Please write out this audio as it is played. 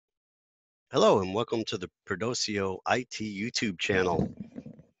Hello and welcome to the Prodosio IT YouTube channel.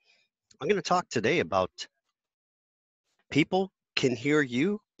 I'm going to talk today about people can hear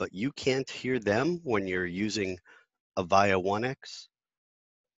you, but you can't hear them when you're using Avaya oneX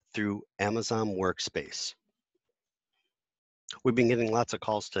through Amazon WorkSpace. We've been getting lots of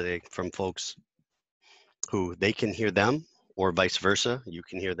calls today from folks who they can hear them or vice versa. You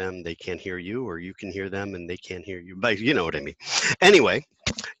can hear them, they can't hear you, or you can hear them and they can't hear you. But you know what I mean. Anyway,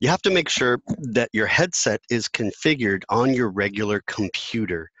 you have to make sure that your headset is configured on your regular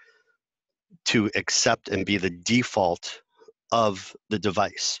computer to accept and be the default of the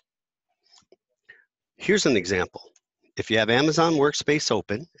device. Here's an example. If you have Amazon WorkSpace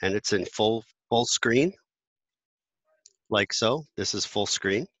open and it's in full screen, like so, this is full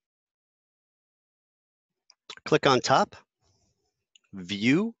screen. Click on top,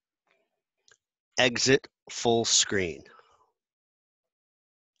 view, exit full screen.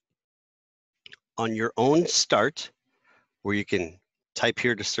 On your own start, where you can type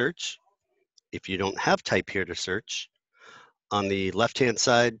here to search, if you don't have type here to search, on the left-hand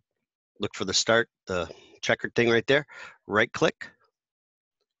side, look for the start, the checkered thing right there, right click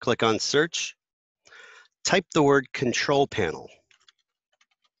on search, type the word control panel.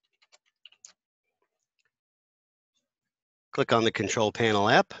 Click on the control panel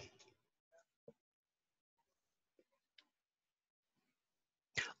app.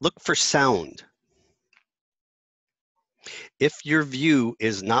 Look for sound. If your view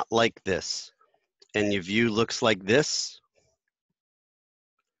is not like this and your view looks like this,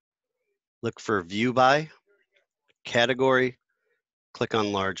 look for view by, category, click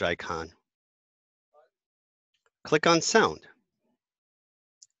on large icon. Click on sound.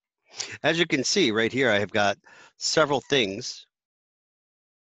 As you can see right here, I have got several things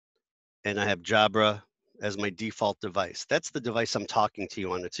and I have Jabra as my default device. That's the device I'm talking to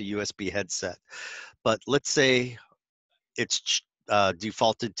you on. It's a USB headset. But let's say it's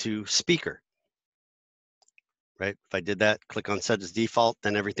defaulted to speaker, right? If I did that, click on set as default,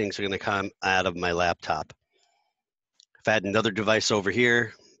 then everything's going to come out of my laptop. If I had another device over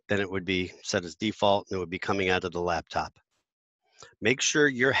here, then it would be set as default and it would be coming out of the laptop. Make sure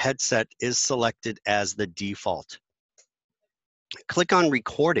your headset is selected as the default. Click on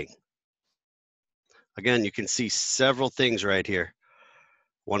recording. Again, you can see several things right here.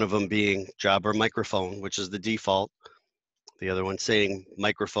 One of them being Jabra microphone, which is the default. The other one saying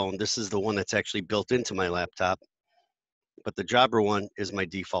microphone. This is the one that's actually built into my laptop. But the Jabra one is my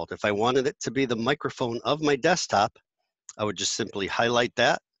default. If I wanted it to be the microphone of my desktop, I would just simply highlight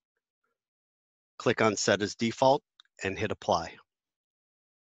that, click on set as default, and hit apply.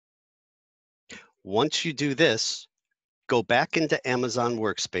 Once you do this, go back into Amazon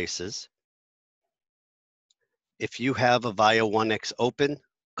Workspaces. If you have Avaya oneX open,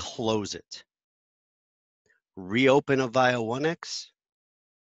 close it. Reopen Avaya oneX,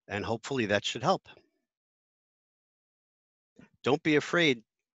 and hopefully that should help. Don't be afraid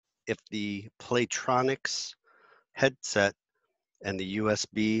if the Playtronics headset and the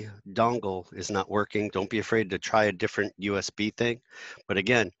USB dongle is not working. Don't be afraid to try a different USB thing. But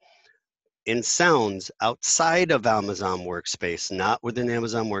again, in sounds outside of Amazon Workspace, not within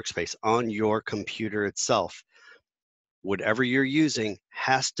Amazon Workspace, on your computer itself, whatever you're using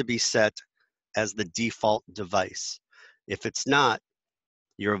has to be set as the default device. If it's not,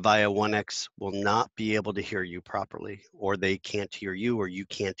 your Avaya oneX will not be able to hear you properly, or they can't hear you, or you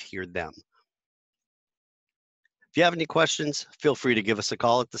can't hear them. If you have any questions, feel free to give us a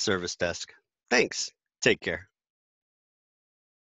call at the service desk. Thanks. Take care.